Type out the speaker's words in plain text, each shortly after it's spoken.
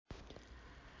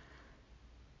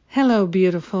Hello,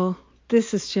 beautiful.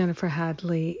 This is Jennifer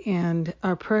Hadley, and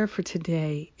our prayer for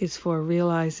today is for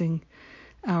realizing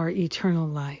our eternal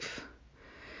life.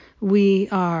 We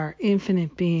are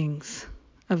infinite beings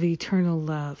of eternal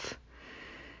love,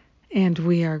 and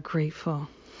we are grateful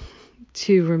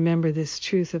to remember this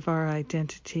truth of our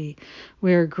identity.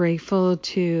 We are grateful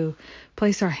to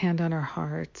place our hand on our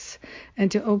hearts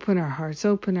and to open our hearts,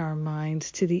 open our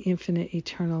minds to the infinite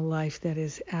eternal life that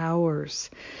is ours.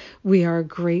 We are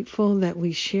grateful that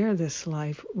we share this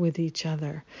life with each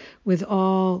other, with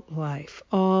all life,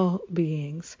 all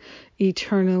beings,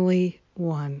 eternally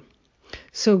one.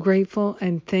 So grateful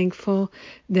and thankful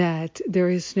that there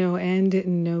is no end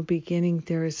and no beginning.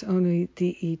 There is only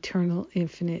the eternal,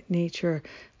 infinite nature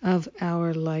of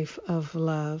our life of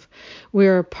love. We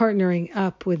are partnering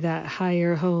up with that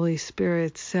higher Holy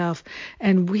Spirit self,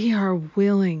 and we are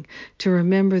willing to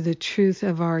remember the truth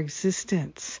of our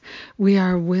existence. We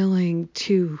are willing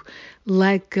to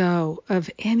let go of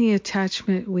any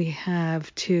attachment we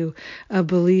have to a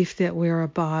belief that we're a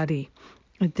body,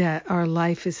 that our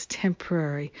life is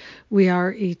temporary. We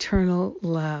are eternal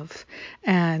love,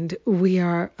 and we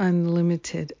are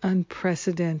unlimited,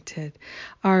 unprecedented.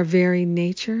 Our very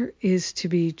nature is to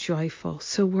be joyful.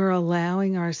 So we're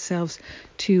allowing ourselves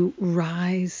to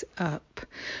rise up.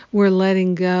 We're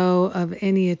letting go of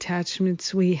any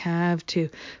attachments we have to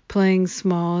playing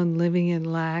small and living in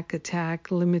lack,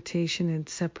 attack, limitation, and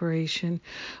separation.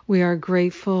 We are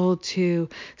grateful to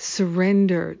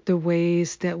surrender the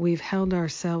ways that we've held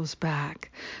ourselves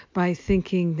back by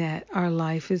thinking that our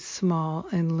life is small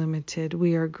and limited.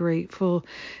 We are grateful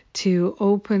to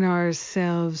open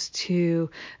ourselves to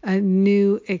a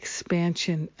new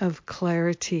expansion of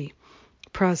clarity,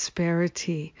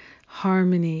 prosperity,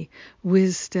 harmony,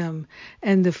 wisdom,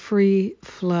 and the free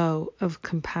flow of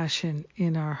compassion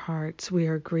in our hearts. We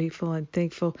are grateful and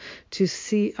thankful to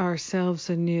see ourselves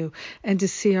anew and to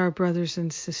see our brothers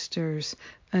and sisters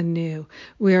anew.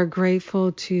 We are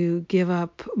grateful to give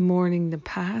up mourning the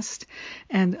past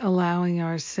and allowing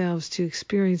ourselves to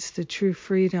experience the true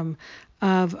freedom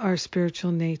of our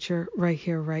spiritual nature right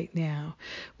here, right now.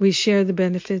 We share the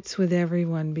benefits with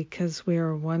everyone because we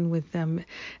are one with them,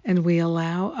 and we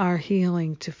allow our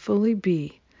healing to fully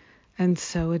be. And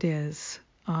so it is.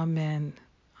 Amen.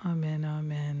 Amen.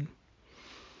 Amen.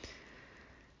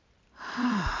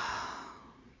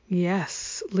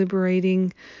 Yes,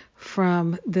 liberating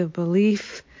from the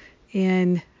belief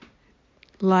in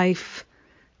life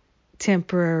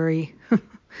temporary.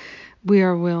 We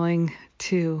are willing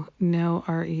to know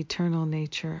our eternal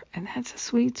nature, and that's a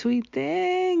sweet, sweet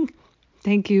thing.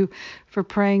 Thank you for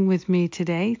praying with me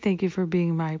today. Thank you for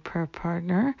being my prayer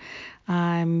partner.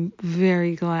 I'm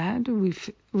very glad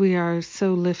we are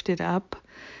so lifted up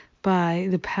by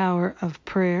the power of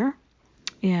prayer,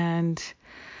 and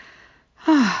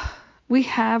we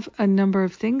have a number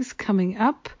of things coming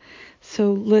up.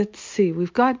 So let's see.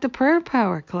 We've got the prayer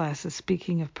power classes.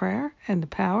 Speaking of prayer and the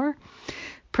power,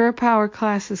 prayer power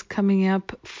classes coming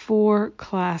up, 4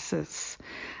 classes.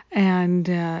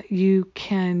 And you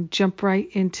can jump right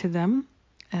into them.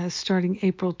 Starting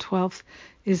April 12th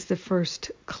is the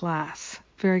first class.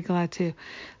 Very glad to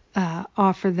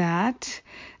offer that.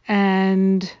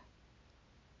 And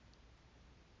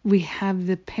we have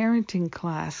the parenting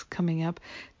class coming up.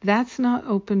 That's not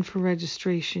open for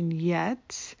registration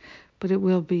yet, but it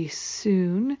will be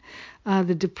soon.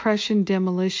 The Depression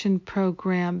Demolition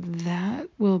Program, that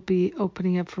will be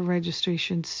opening up for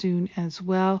registration soon as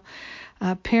well.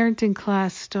 Parenting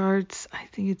class starts, I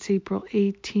think it's April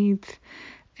 18th,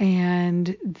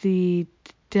 and the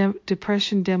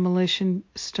Depression Demolition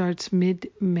starts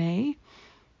mid-May.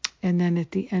 And then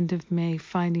at the end of May,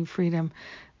 Finding Freedom,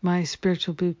 my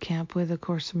spiritual boot camp with A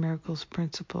Course in Miracles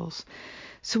principles.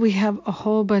 So we have a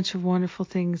whole bunch of wonderful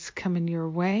things coming your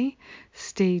way.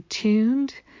 Stay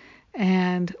tuned,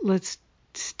 and let's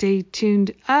stay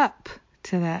tuned up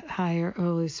to that higher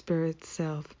Holy Spirit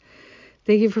self.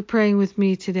 Thank you for praying with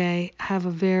me today. Have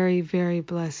a very, very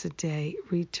blessed day.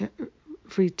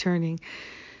 Returning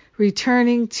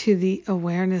to the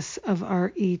awareness of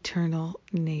our eternal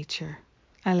nature.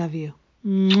 I love you.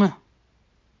 Mwah.